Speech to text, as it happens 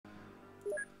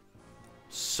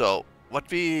So what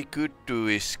we could do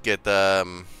is get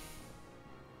hand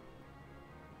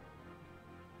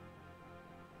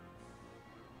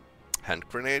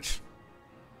grenades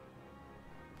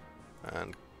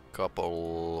and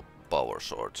couple power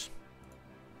swords.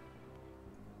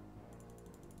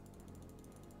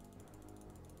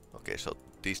 Okay, so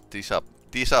these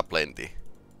are plenty.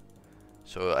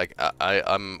 So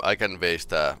I can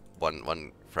waste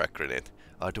one frag grenade.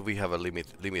 Do we have a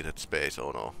limited space?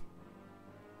 Oh no.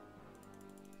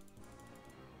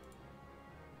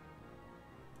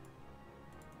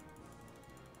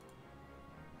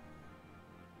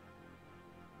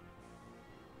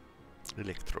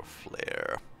 Electro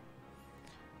flare.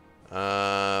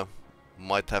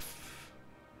 Might have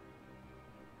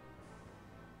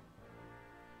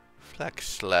flag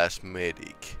 /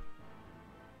 medic.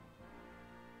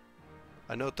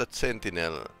 I know that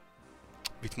sentinel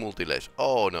with multi-laser.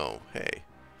 Oh no, hey,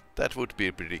 that would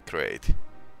be pretty great.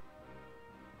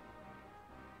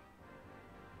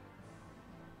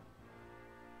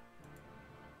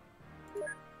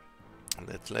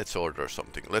 Let's order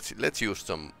something. Let's use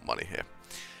some money here.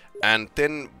 And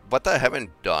then what I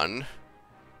haven't done,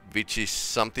 which is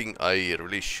something I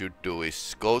really should do,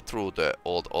 is go through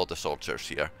all the soldiers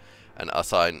here and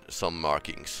assign some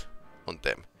markings on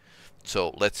them.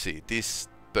 So let's see. This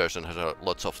person has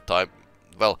lots of time.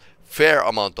 Well, fair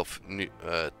amount of new,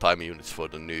 time units for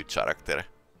the new character.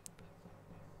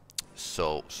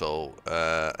 So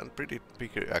and pretty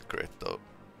accurate though.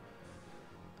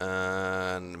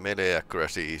 And melee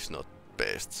accuracy is not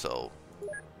best, so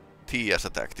T as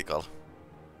a tactical.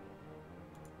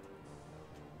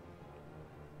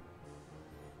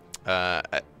 A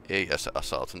as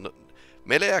assault. No,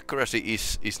 melee accuracy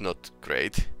is not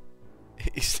great.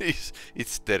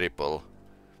 It's terrible.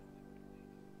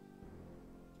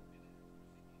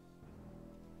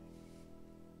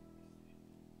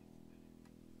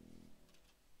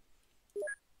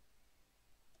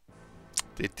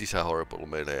 These are horrible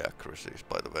melee accuracies,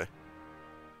 by the way.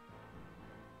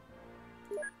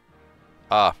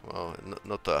 Well,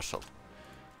 not the assault.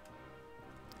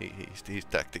 He's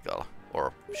tactical,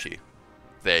 or she,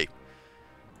 they.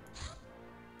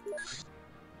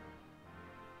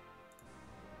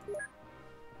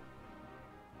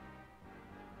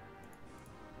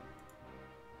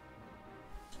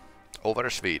 Over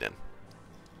Sweden.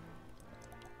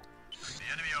 The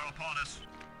enemy are upon us.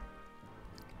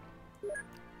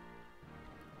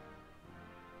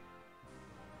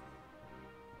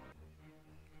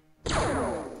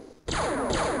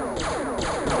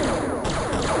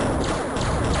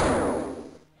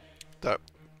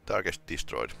 Target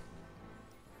destroyed.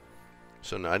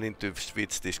 So now I need to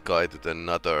switch this guy to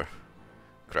another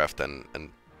craft and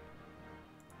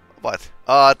what?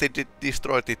 They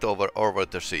destroyed it over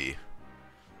the sea.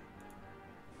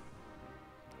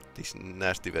 This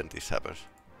nasty event happens.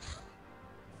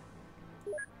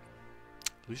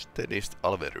 Lieutenant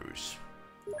Alvarez.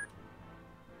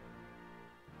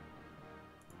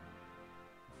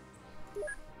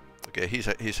 Okay,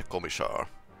 he's a commissar.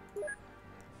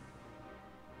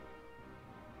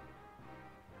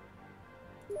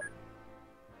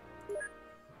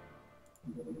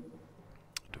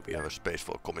 Do we have a space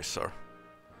for commissar?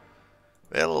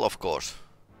 Well, of course.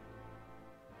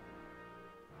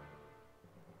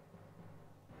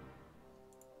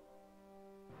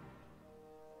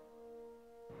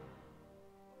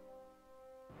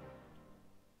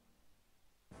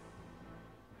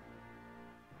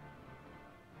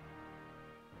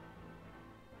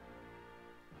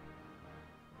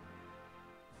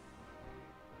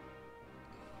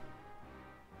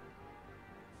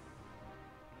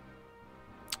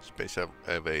 Space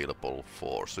available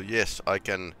for. So yes, I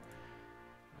can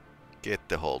get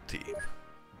the whole team.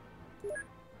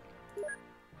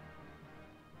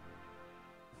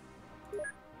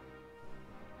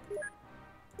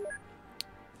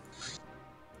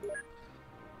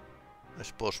 I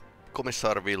suppose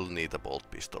Commissar will need a bolt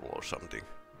pistol or something.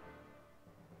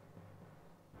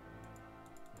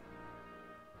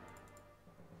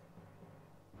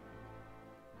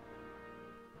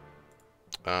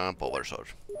 Power sword.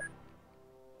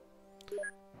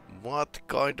 What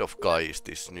kind of guy is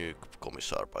this new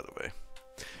commissar, by the way?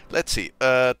 Let's see.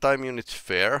 Time units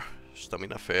fair,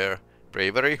 stamina fair,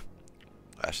 bravery,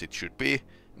 as it should be.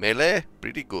 Melee,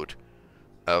 pretty good.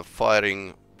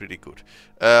 Firing, pretty good.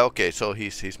 Okay, so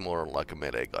he's more like a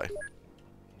melee guy.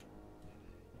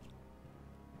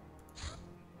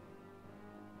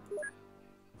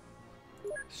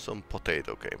 Some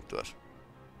potato came to us.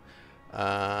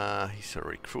 He's a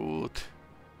recruit.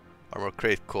 Armor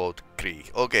crate called Krieg.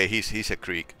 Okay, he's a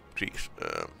Krieg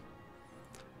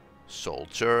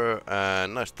Soldier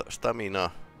and nice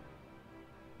stamina.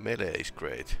 Melee is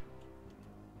great.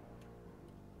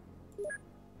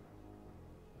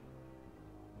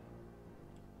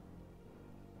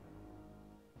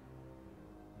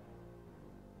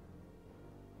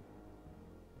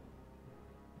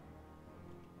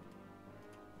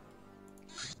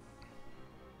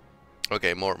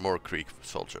 Okay, more Greek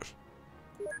soldiers.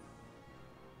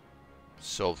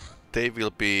 So they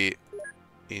will be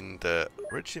in the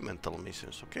regimental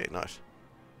missions. Okay, nice.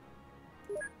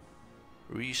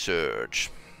 Research.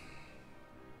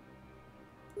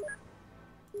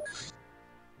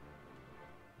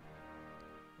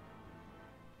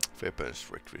 Weapons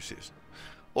requisition.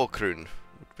 Okryn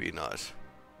would be nice.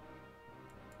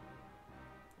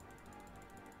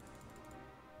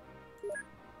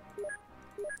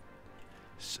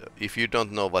 So if you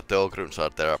don't know what the Okryns are,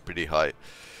 they are pretty high,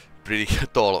 pretty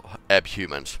tall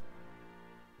abhumans.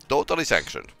 Totally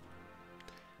sanctioned.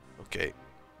 Okay.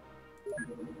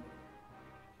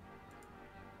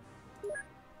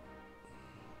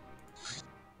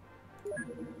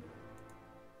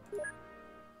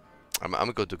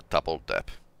 I'm going to double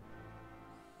tap.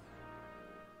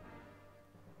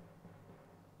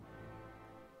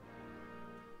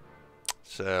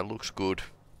 So looks good.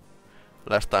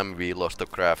 Last time we lost the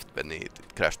craft when it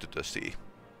crashed to the sea.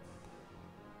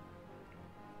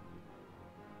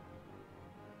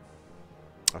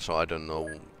 So I don't know.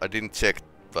 I didn't check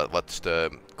what's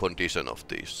the condition of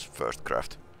this first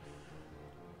craft.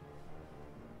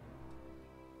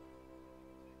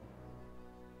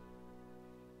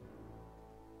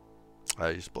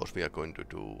 I suppose we are going to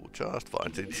do just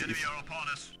fine. The enemy are upon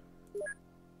us.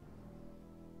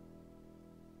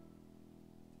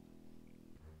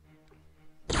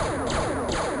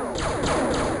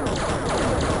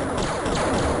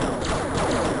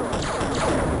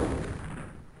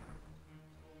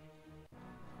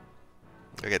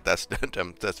 Okay, that's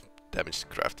damaged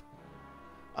craft.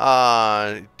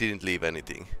 It didn't leave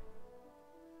anything.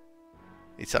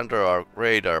 It's under our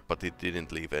radar, but it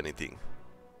didn't leave anything.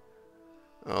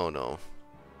 Oh no.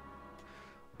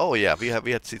 Oh yeah, we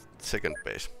had second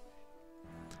base.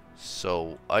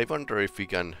 So I wonder if we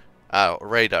can.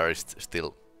 Radar is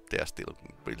still. They are still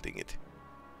building it.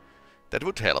 That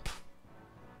would help.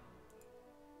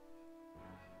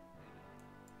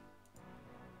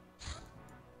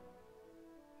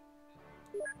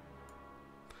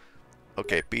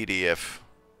 Okay, PDF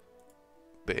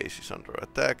base is under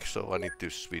attack, so I need to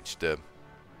switch the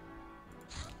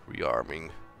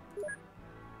rearming.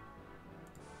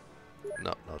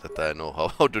 No, now that I know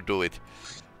how to do it.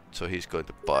 So he's going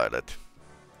to pilot.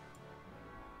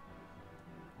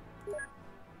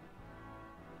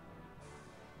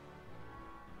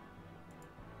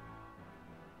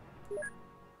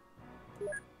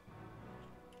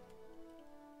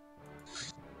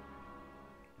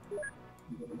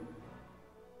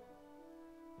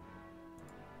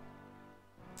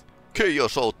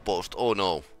 Chaos outpost, oh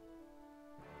no.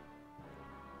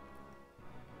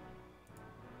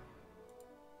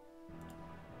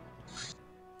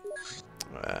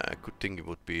 Good thing it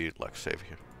would be like safe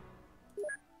here.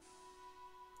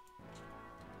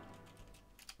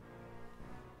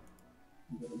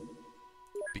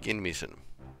 Begin mission.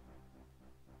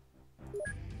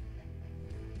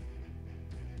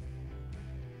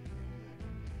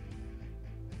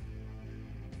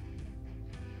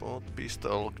 Bolt,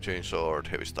 pistol, chainsaw,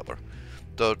 heavy stopper.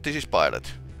 So this is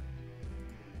pilot.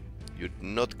 You're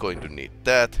not going to need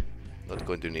that. Not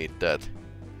going to need that.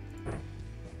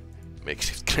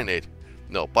 Makeshift grenade.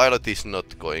 No, pilot is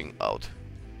not going out.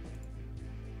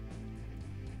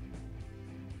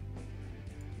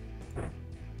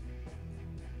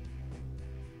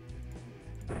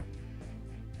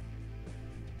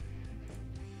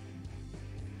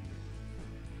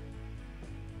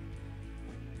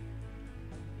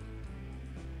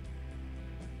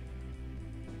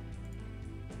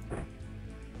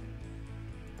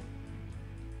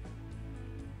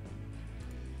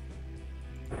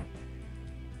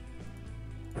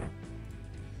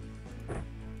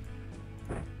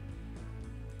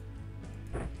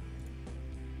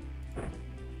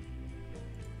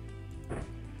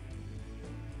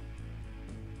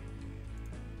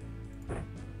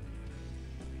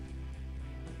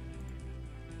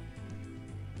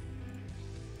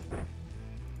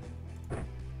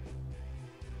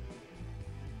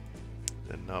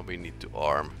 Then now we need to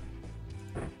arm.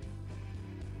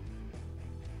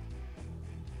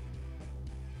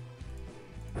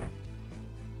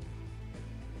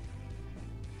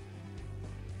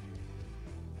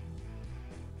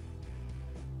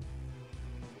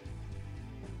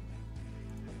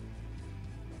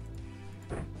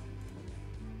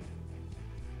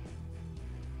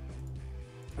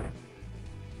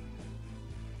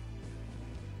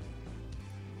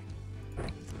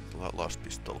 Last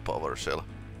pistol power cell.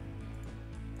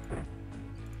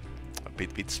 A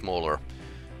bit smaller.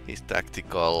 He's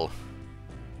tactical.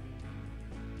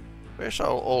 Where's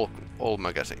all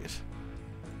magazines?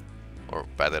 Or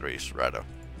batteries, rather.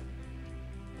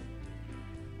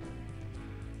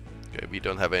 Okay, we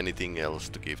don't have anything else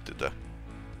to give to the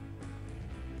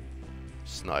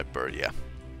sniper, yeah.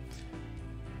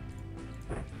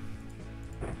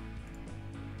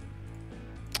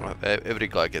 Every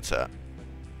guy gets a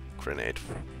grenade.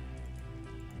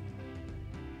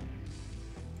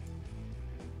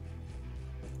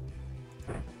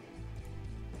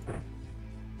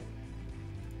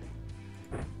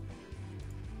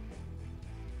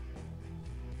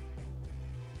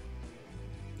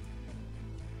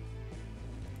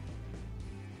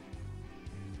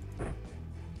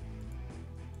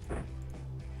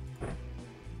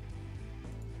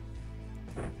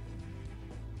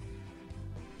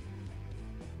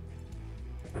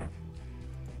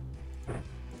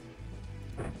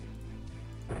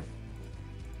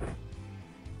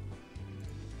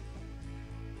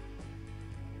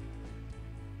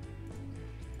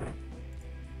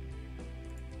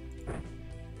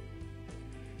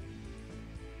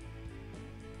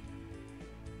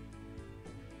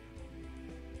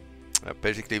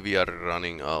 Basically, we are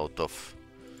running out of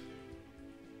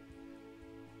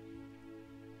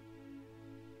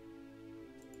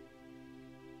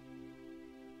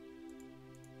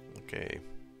okay.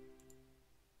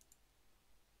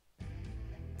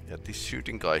 Yeah, this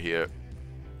shooting guy here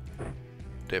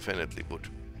definitely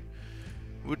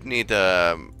would need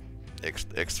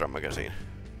extra magazine.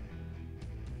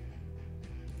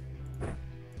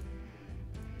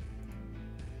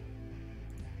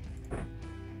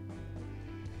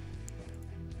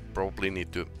 Probably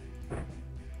need to.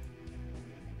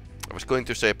 I was going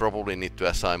to say probably need to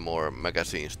assign more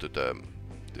magazines to the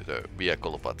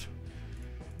vehicle, but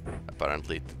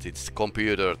apparently it's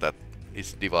computer that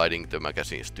is dividing the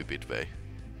magazine stupid way.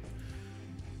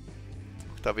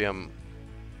 Octavian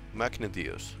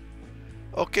Magnetius.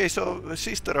 Okay, so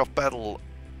Sister of Battle.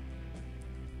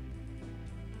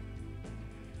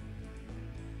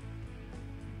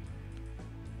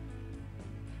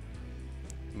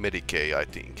 Medicae, I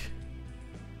think.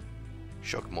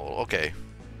 Shock Mall, okay.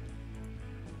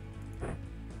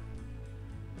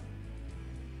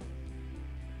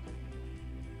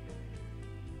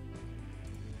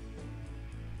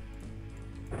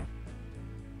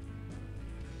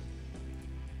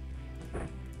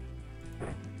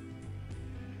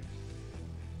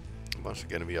 Once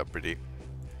again, we are pretty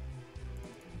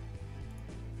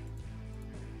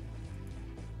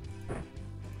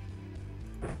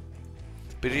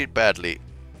badly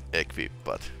equipped,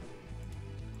 but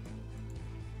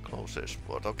closer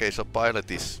spot. Okay, so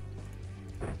pilot is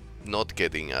not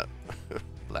getting a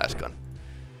blast gun.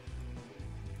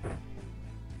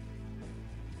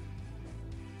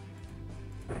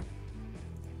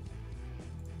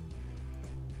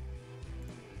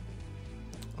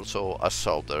 Also,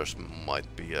 assaulters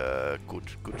might be a good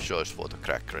choice for the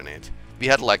crack grenade. We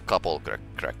had like couple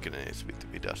crack grenades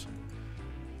with us.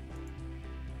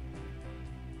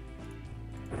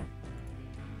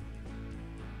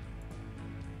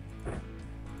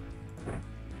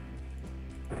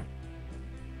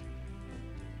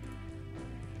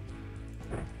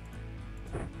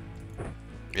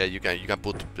 Yeah, you can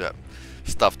put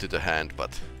stuff to the hand,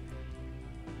 but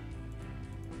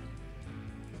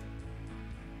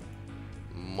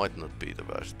might not be the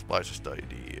wisest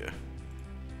idea.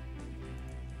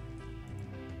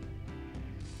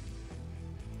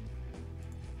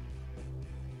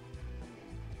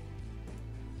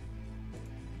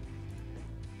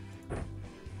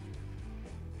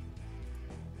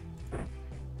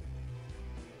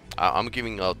 I'm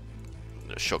giving out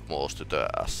shock malls to the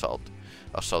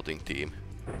assaulting team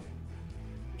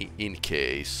in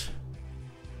case.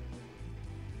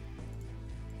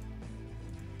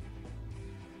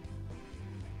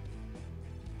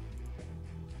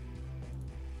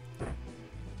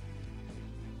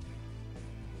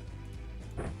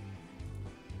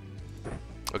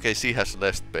 Okay, she has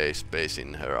less space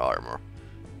in her armor.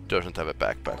 Doesn't have a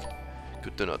backpack.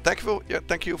 Good to know.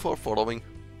 Thank you for following.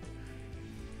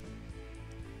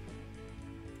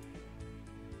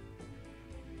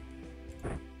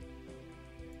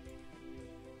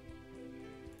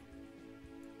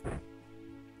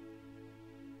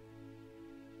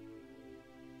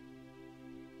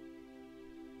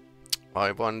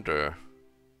 I wonder.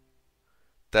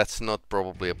 That's not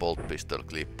probably a bolt pistol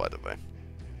clip, by the way.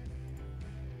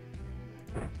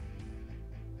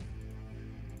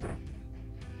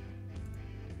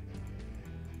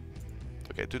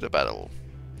 Okay, to the battle.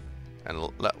 And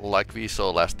like we saw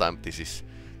last time,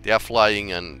 they are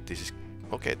flying, and this is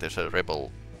okay. There's a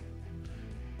rebel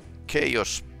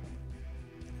chaos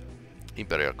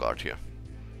Imperial Guard here.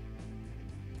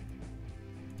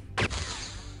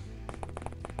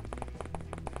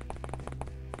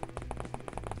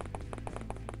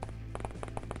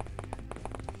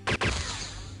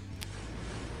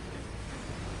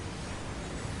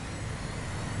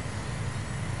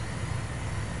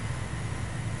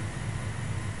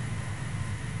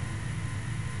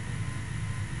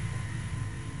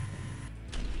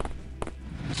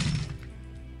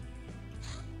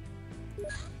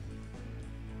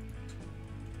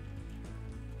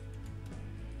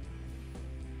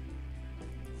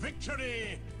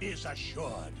 Victory is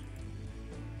assured.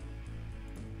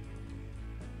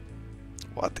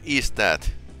 What is that?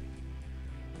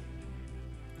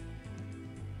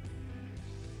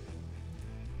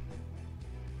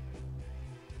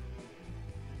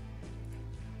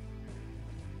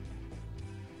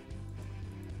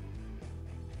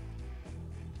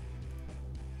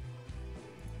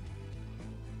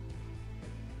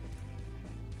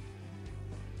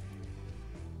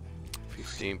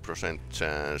 %15%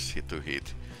 chance to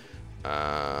hit.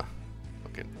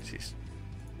 Okay, this is.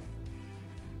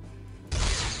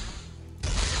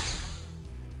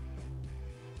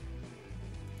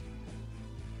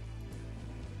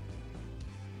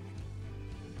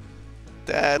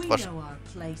 That was. We know our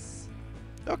place.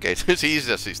 Okay, this is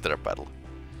a sister battle.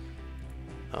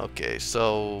 Okay,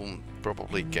 so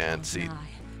probably can't see.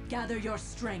 Gather your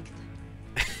strength.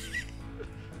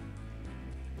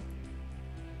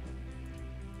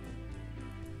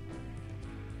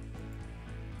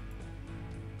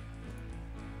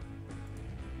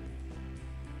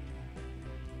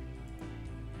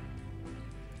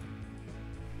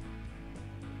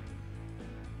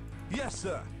 Yes,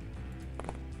 sir.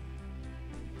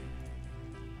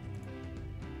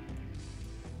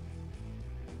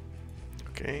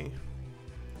 Okay.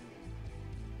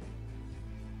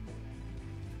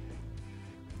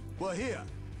 We're here.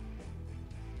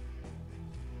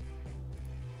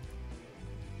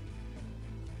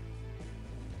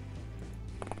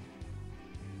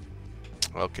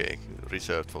 Okay,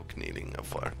 reserved for kneeling and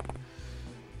fire.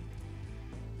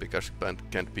 Because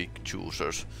can't be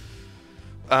choosers.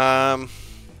 So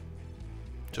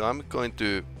I'm going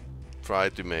to try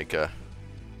to make a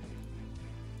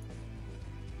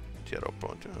 0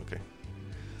 point. Okay.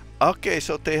 Okay,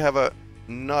 so they have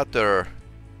another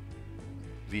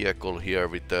vehicle here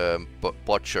with the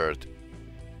butchered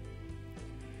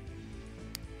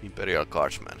Imperial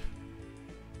Guardsman.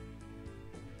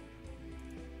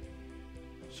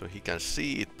 So he can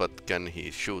see it, but can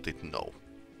he shoot it? No.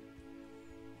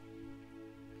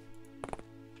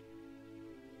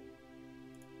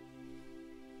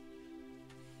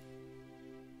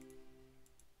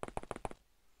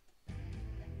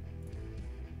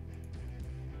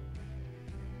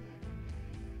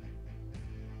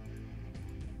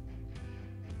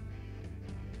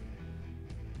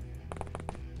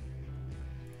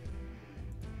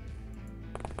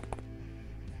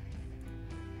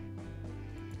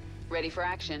 Ready for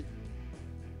action.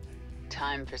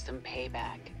 Time for some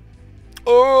payback.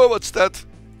 Oh, what's that?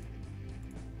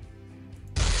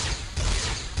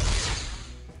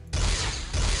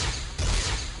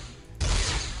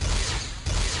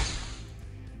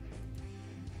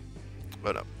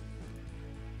 What up?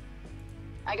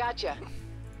 I gotcha.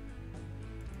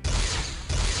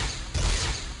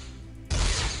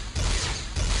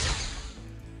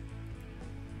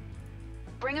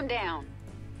 Bring him down.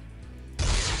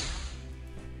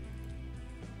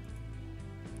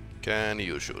 Can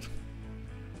you shoot?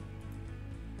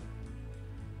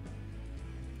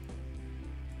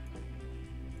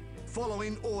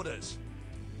 Following orders.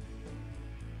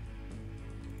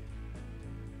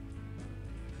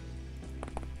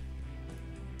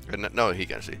 No, he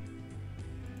can see.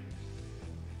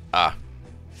 Ah.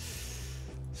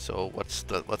 So what's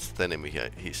the enemy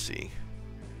he's seeing?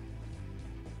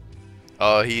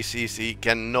 Oh, he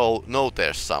can know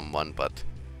there's someone, but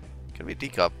can we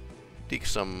dig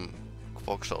some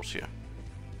foxholes here?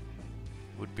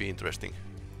 Would be interesting.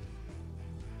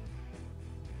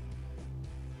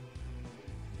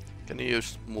 Can you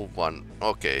use move one?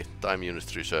 Okay, time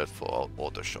units reserved for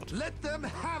auto shot. Let them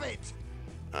have it.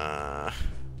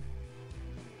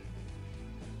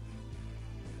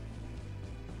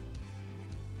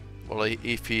 Well,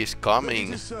 if he's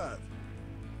coming.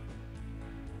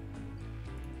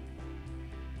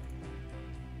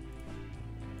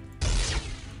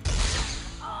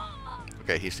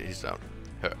 Okay, he's down.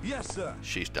 Her. Yes, sir.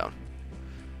 She's down.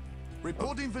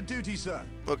 Reporting for duty, sir.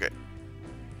 Okay.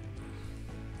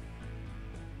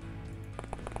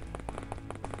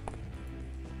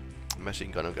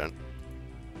 Machine gun can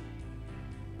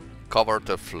cover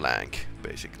the flank,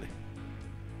 basically.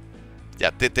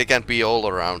 Yeah, they can be all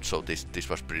around, so this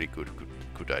was pretty good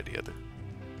idea.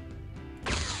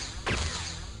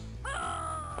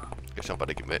 Okay,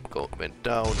 somebody went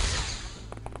down.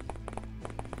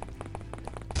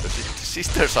 The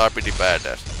sisters are pretty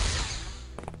badass,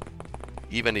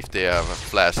 even if they have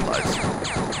flashlights.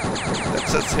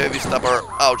 That's heavy stubber.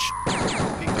 Ouch!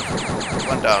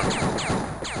 One down.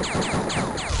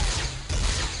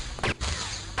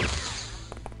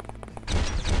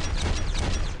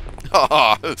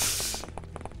 Haha!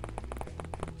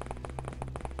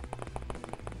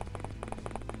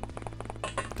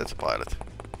 That's a pilot.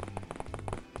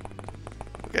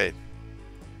 Okay.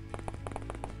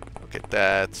 Okay,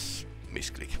 that's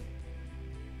misclick.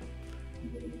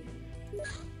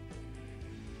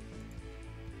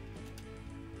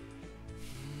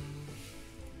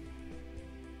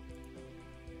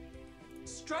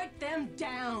 Strike them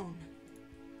down.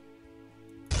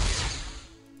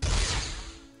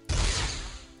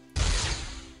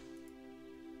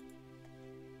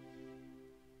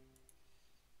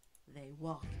 They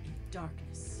walk in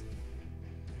darkness.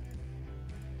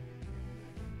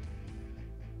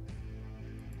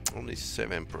 Only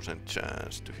 7%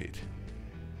 chance to hit.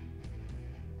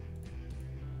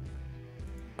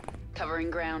 Covering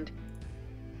ground.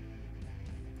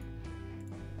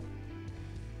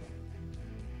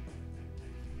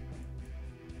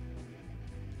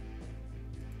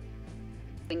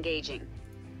 Engaging.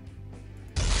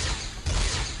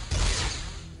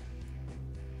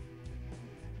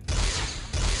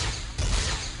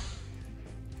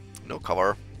 No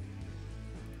cover.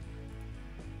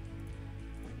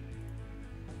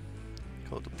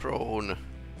 Go to prone.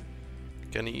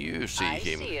 Can you see I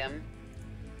him? see him.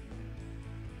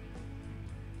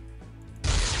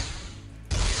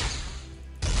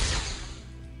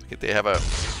 Okay, they have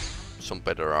some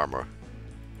better armor.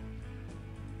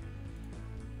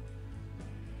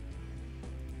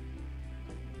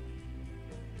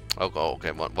 Oh,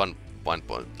 okay, one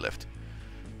point left.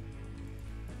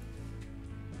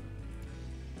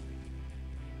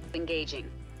 Engaging.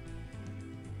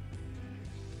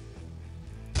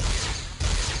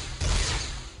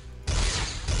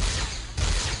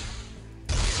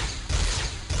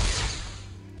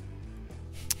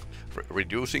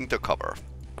 Reducing the cover.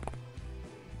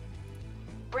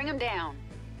 Bring him down.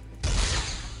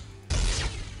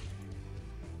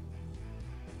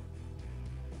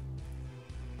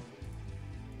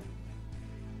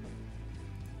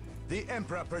 The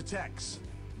Emperor protects.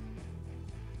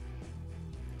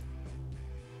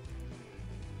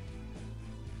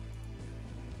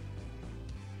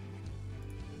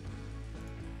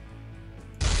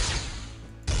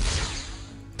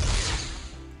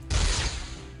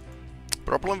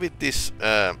 Problem with this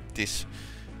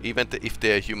even if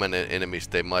they are human enemies,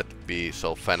 they might be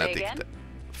so fanatic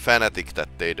that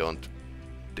they don't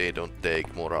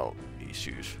take moral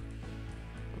issues.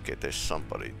 Okay, there's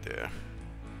somebody there.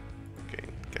 Okay,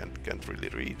 can't really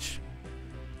reach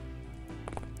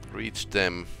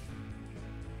them.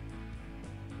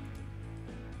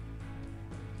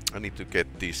 I need to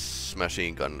get this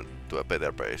machine gun to a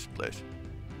better place.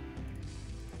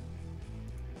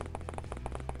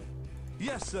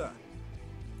 Yes, sir.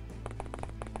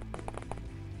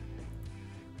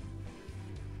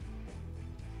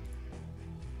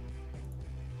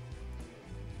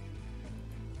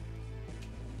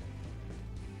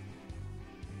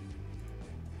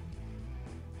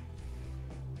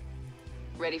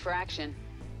 Ready for action.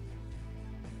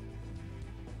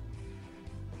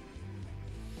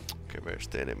 Okay, where's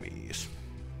the enemies?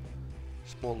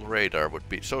 Small radar would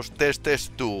be... So there's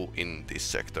two in this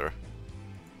sector.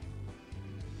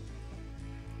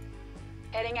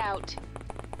 Heading out.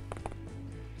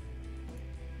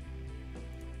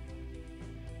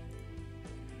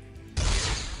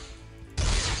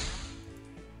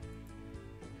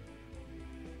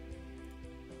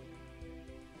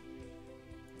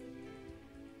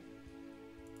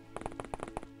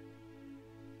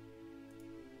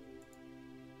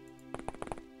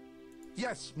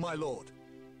 Yes, my lord.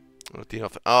 Not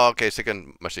enough. Oh, okay,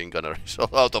 second machine gunner is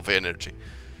out of energy.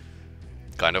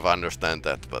 Kind of understand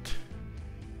that, but...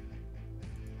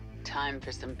 Time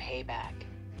for some payback.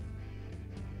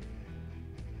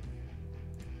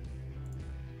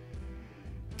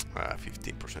 Ah,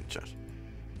 15% chance.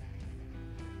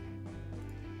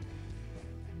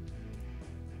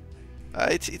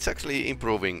 It's actually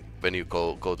improving when you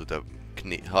go to the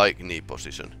high knee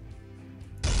position.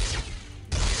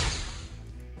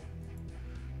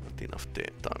 Not enough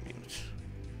time units.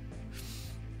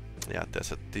 Yeah,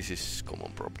 this is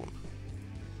common problem.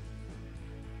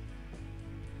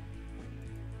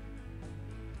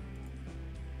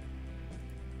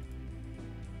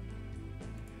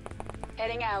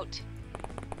 Heading out.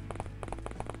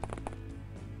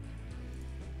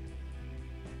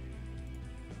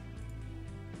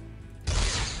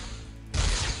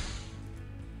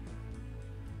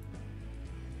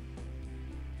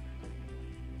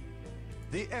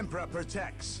 The Emperor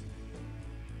protects.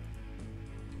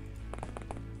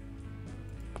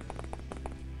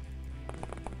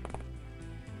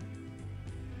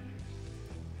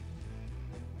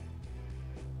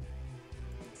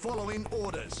 Following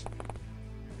orders.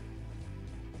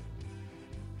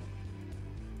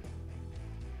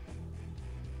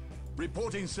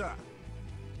 Reporting, sir.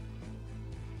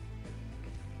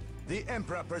 The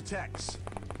Emperor protects.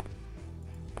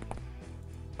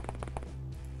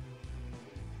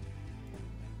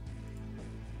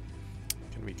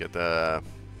 Can we get a...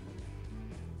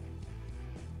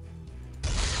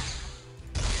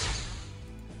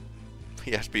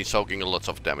 He has been soaking a lot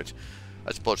of damage.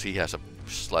 I suppose he has a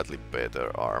slightly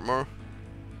better armor.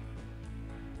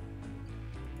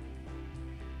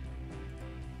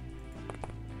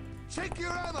 Take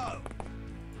your ammo!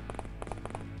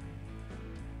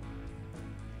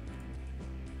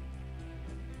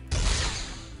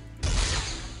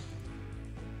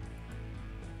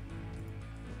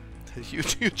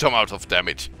 Huge amount of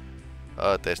damage.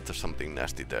 There's something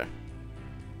nasty there.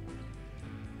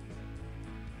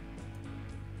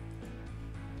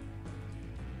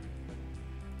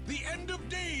 The end of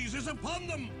days is upon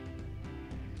them!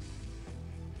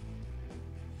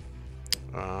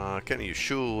 Can you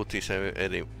shoot? Is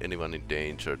anyone in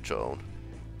danger zone?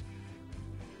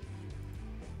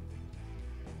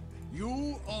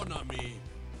 You honor me.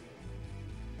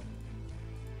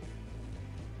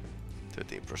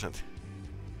 13%.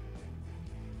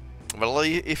 Well,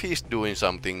 if he's doing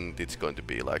something, it's going to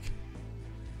be like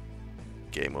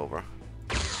game over.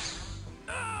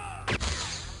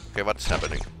 Okay, what's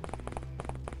happening?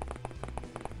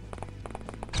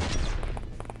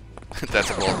 That's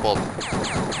a bolt.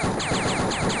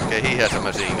 Okay, he has a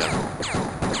machine gun.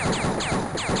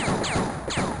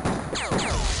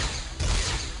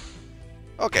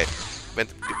 Okay,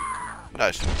 went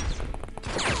nice.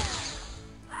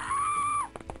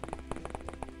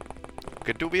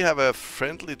 Okay, do we have a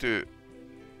friendly to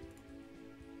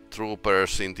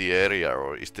troopers in the area,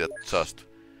 or is that just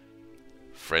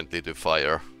friendly to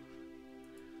fire?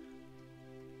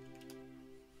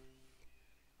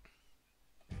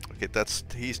 Okay,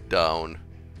 he's down.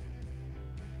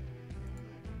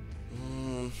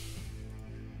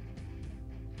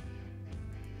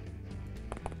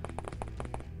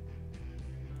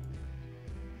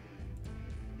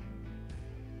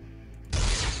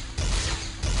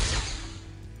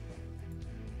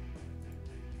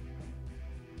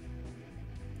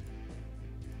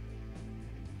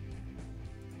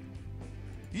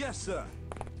 Yes, sir.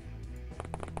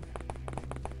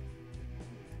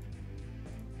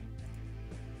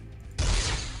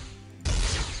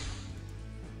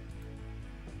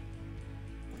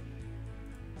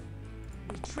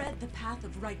 We tread the path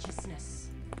of righteousness.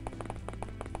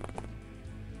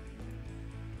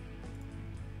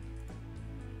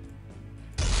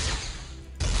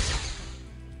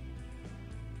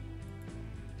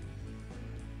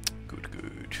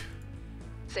 Good.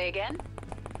 Say again?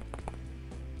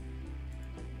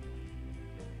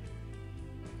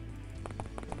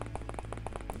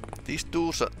 These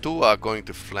two are going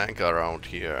to flank around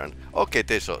here, and okay,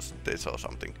 they saw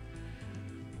something.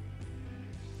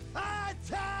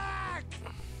 Attack!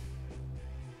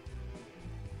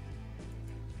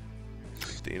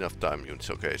 Enough time units.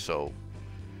 Okay, so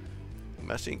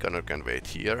machine gunner can wait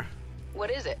here. What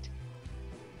is it?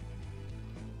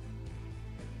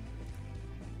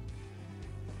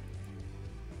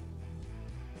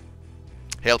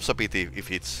 Helps a bit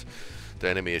if it's the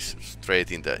enemy is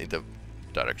straight in the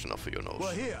direction of your nose.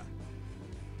 We're here.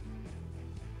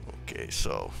 Okay,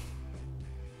 so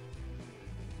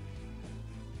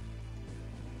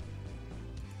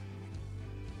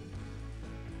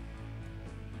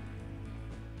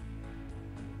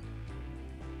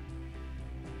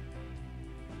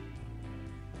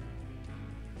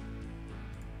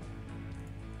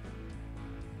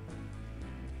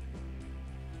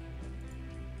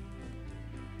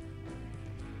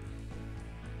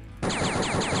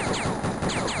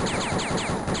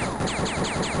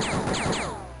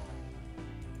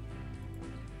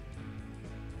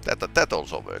That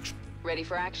also works. Ready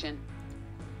for action.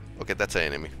 Okay, that's an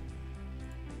enemy.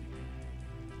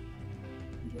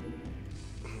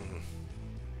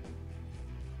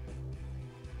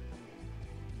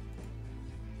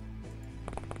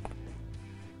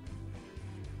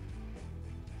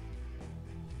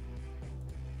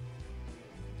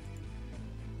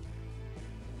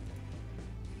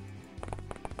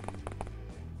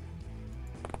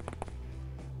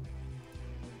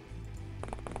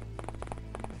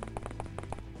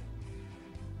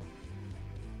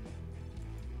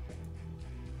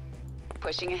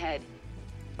 Pushing ahead.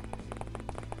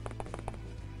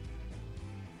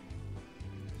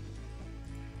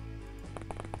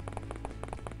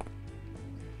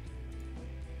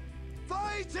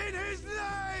 Fight in his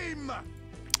name!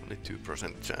 Only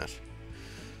 2% chance.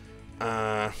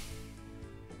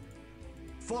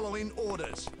 Following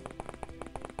orders.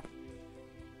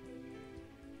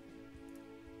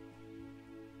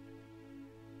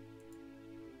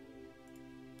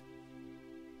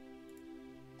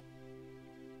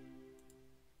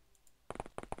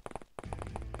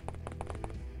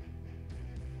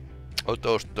 Oh,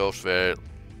 those were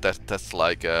that's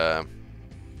like a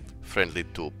friendly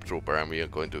trooper, and we are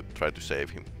going to try to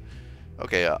save him.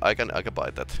 Okay, I can buy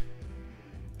that.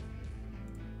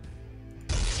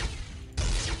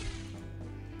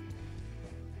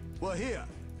 We're here.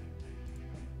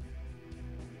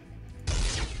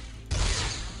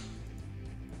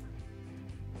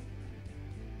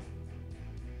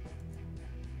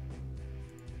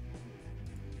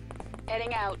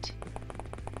 Heading out.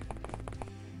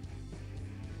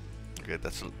 Okay,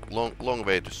 that's a long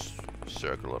way to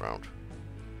circle around.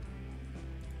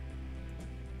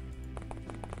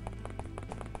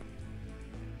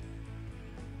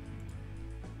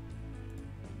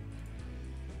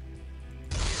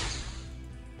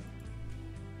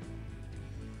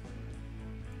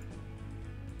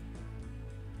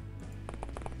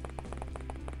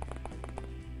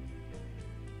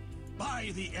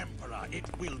 By the Emperor, it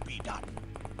will be done.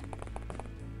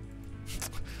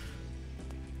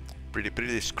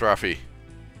 Pretty scruffy.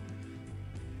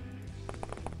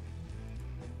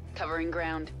 Covering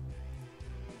ground.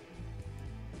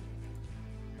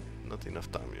 Not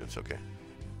enough time, it's okay.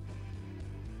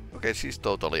 Okay, she's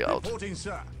totally out. Reporting,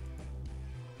 sir.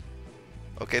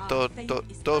 Okay, Our fate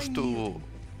is those two,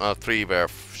 unyielding. 3 were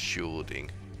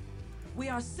shooting. We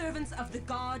are servants of the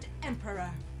God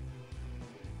Emperor.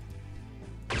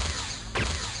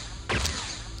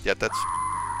 Yeah,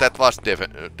 that was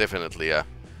definitely a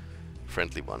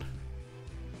friendly one,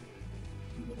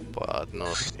 but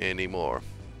not anymore.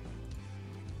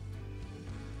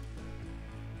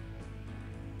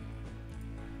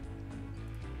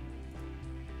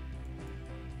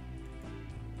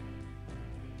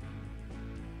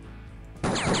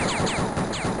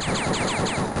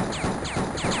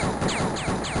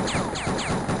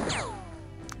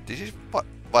 This is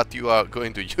what you are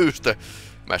going to use the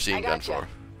machine gun gotcha. for.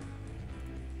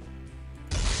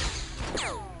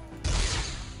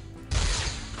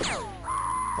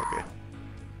 Okay.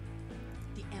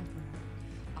 The Emperor,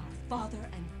 our father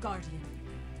and guardian.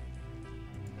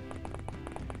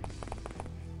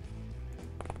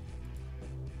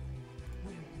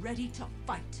 We're ready to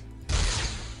fight.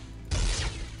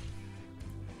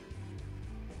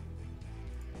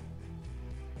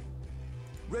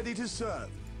 Ready to serve.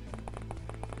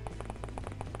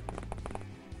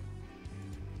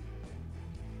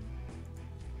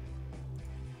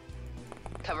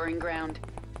 Covering ground.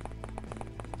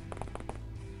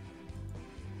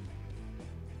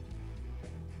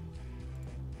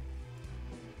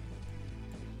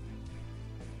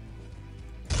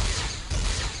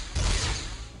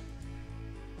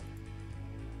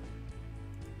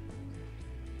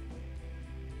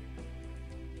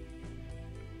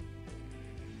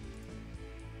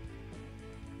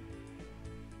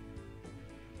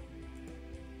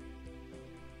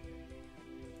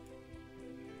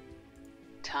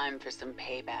 Time for some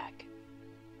payback.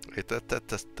 Okay,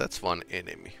 that's one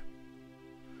enemy.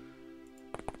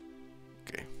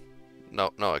 Okay.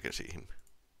 Now I can see him.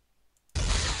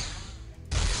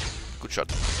 Good shot.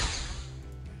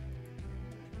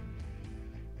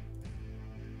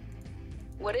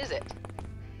 What is it?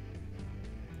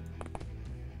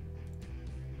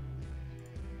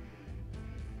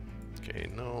 Okay,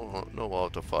 no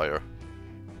auto fire.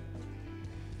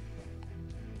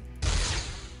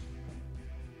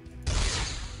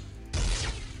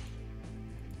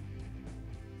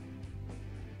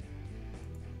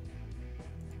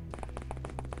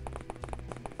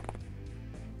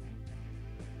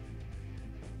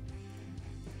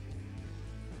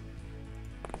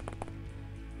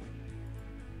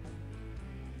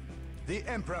 The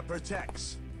Emperor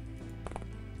protects.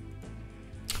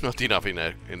 Not enough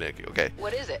energy, okay.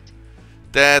 What is it?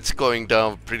 That's going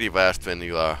down pretty fast when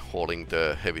you are hauling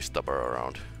the heavy stubber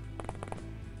around.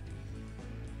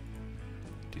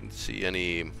 Didn't see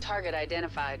any... Target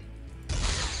identified.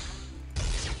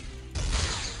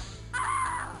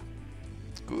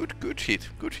 Good hit,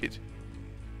 good hit.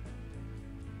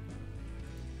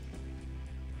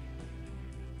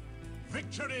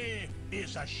 Victory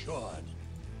is assured.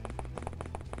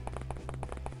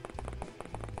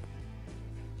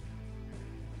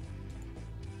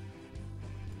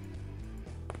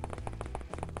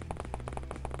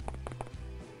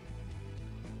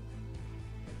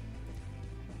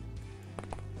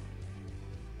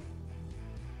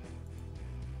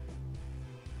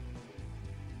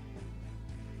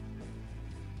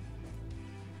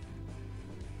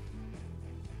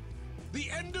 The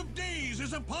end of days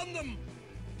is upon them!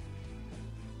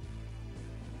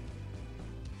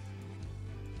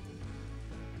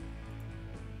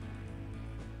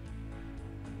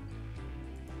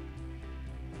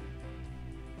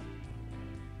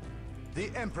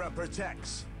 The Emperor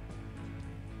protects.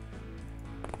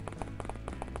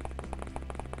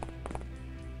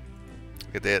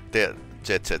 Okay, they're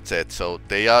Z, so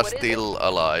they are What is still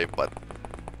alive, but...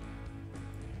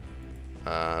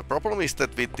 problem is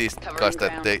that with these Covering guys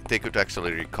that ground. they could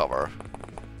actually recover.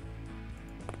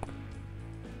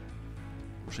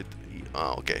 Was it...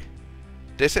 Ah, okay.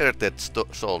 Deserted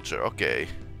soldier, okay.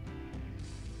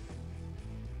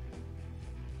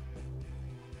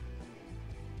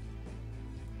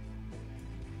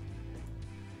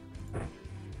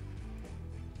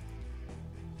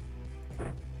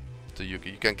 So you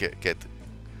can get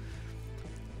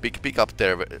pick up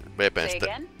their weapons. Say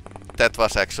again? That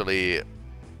was actually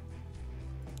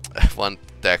one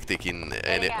tactic in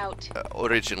any Heading out.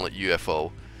 original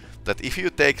UFO. That if you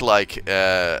take like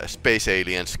space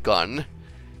aliens' gun,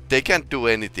 they can't do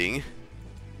anything.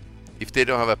 If they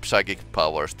don't have a psychic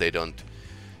powers, they don't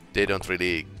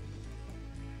really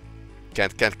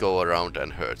can't go around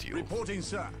and hurt you. Reporting,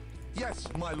 sir. Yes,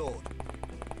 my lord.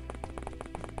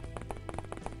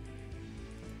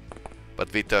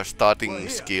 But with the starting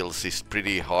skills, it's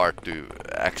pretty hard to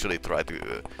actually try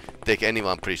to take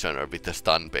anyone prisoner with the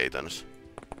stun batons.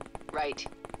 Right.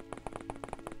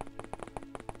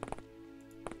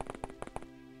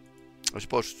 I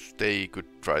suppose they could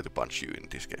try to punch you in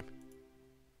this game.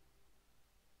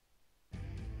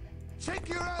 Check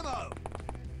your ammo!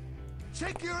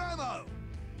 Check your ammo!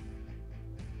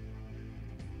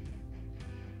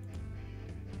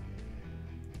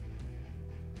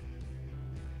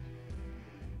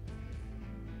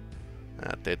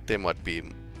 There might be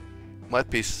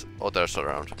others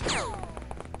around.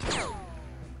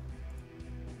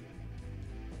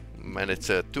 Man, it's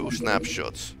 2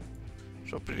 snapshots,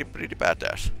 so pretty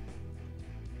badass.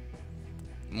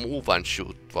 Move and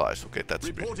shoot twice. Okay, that's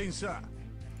pretty. Reporting, sir.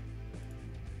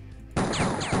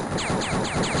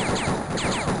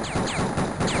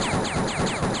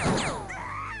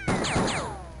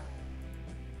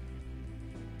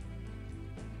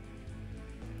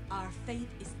 Our faith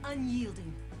is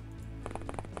unyielding.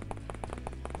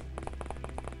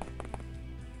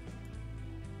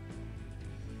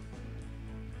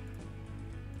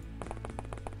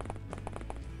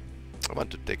 I want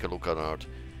to take a look around.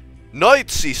 Night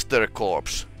Sister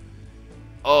corpse.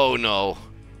 Oh no.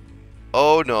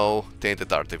 Oh no.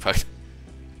 Tainted artifact.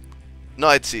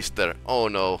 Night Sister. Oh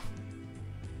no.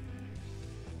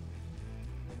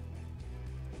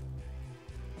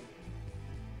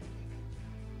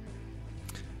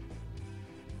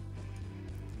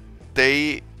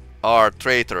 They are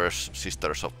traitorous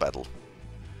sisters of battle.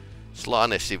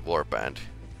 Slaneshi warband.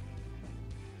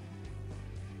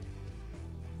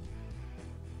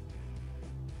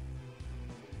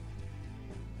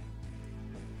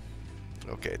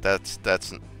 Okay, that's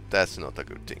not a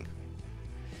good thing.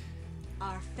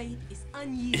 Our faith is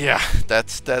unyielding. Yeah,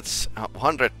 that's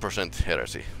 100%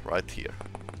 heresy right here.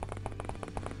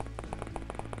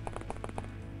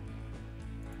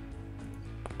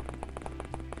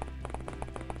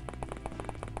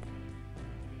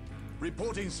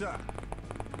 Reporting, sir.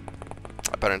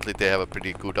 Apparently they have a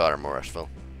pretty good armor as well.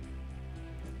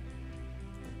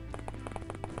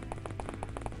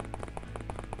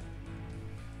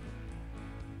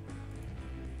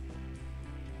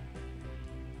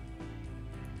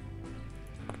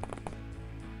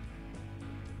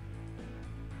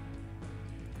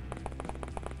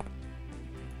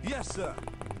 Yes, sir.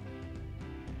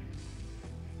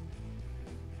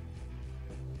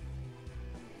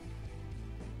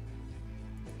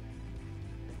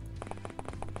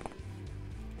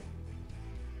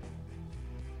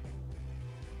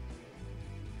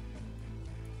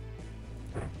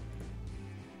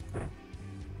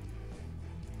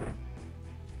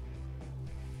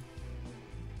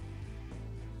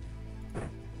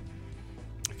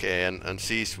 Okay, and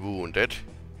she's wounded.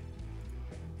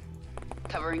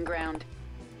 Covering ground.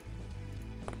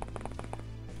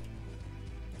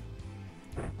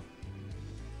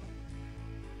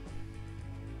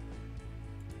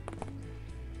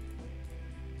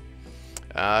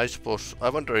 I suppose. I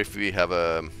wonder if we have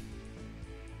a.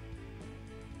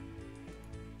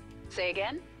 Say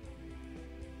again?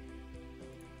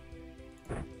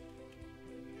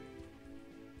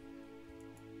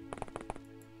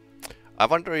 I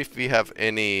wonder if we have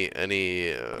any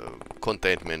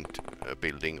containment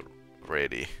building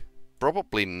ready.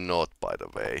 Probably not, by the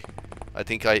way. I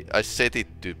think I set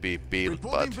it to be built,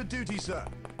 Reporting but for duty, sir.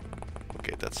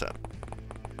 okay, that's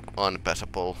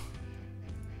unpassable.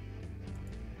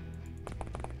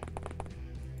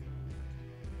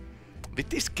 With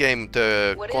this game,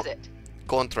 the What is it?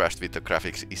 contrast with the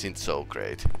graphics isn't so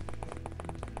great.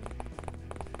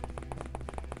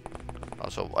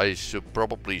 Also, I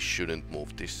probably shouldn't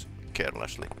move this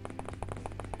carelessly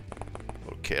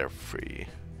or carefree.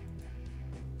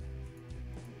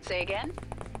 Say again?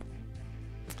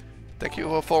 Thank you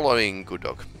for following, good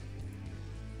dog.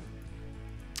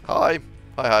 Hi,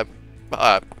 hi, hi,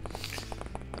 hi.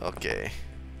 Okay.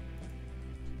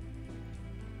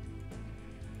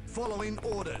 Following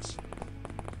orders.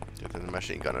 The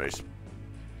machine gunner is.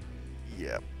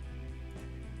 Yeah.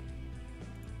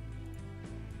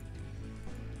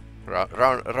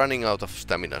 Running out of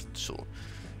stamina soon.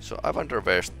 So I wonder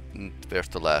where's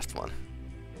the last one.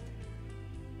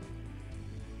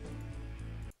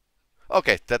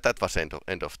 Okay, that was end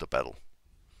of the battle.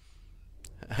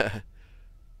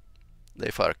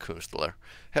 Leifar Kunstler.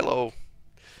 Hello.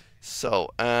 So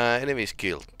enemies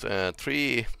killed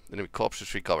 3, enemy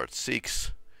corpses recovered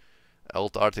 6,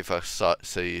 old artifacts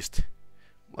seized.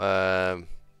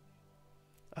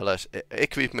 Allies,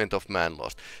 equipment of man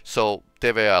lost. So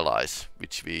they were allies,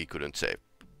 which we couldn't save,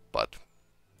 but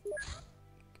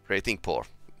rating poor.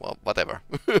 Well, whatever.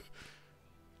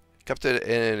 Captured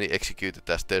enemy executed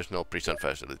as there's no prison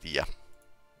facility. Yeah.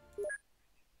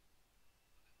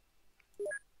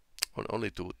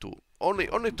 Only two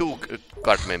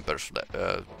guard members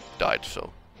died.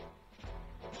 So.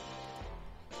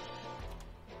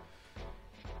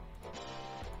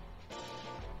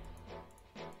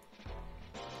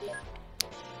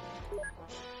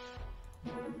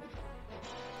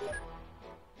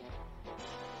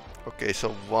 Okay, so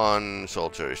 1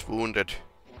 soldier is wounded.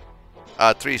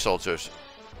 3 soldiers.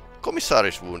 Commissar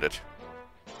is wounded.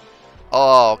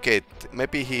 Oh, okay.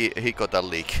 Maybe he got a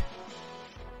leak.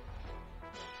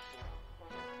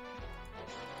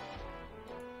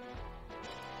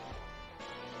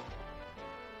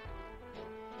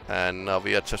 And now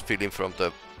we are just feeling from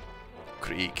the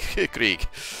Krieg.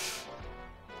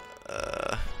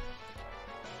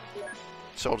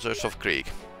 Soldiers of Krieg.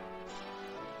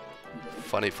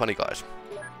 Funny guys.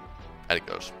 And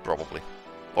girls, probably.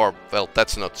 Or, well,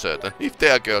 that's not certain. If they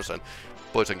are girls and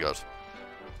boys and girls.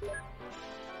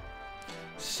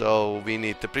 So we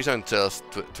need the prison cells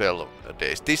 12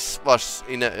 days. This was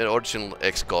in an original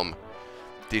XCom.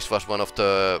 This was one of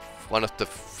the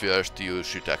first you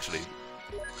should actually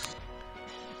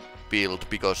build,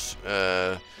 because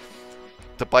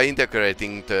by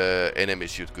integrating the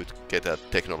enemies you could get a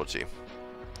technology.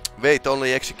 Wait,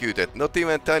 only executed. Not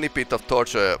even a tiny bit of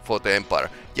torture for the Empire.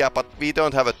 Yeah, but we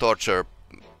don't have a torture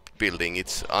building.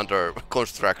 It's under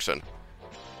construction.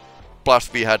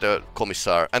 Plus we had a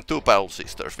commissar and 2 battle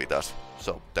sisters with us.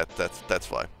 So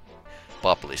that's why.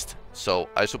 Published. So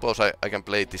I suppose I can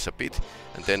play this a bit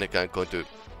and then I can go to.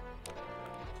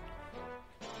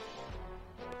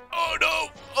 Oh no!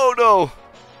 Oh no!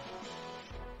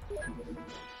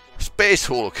 Space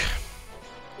Hulk.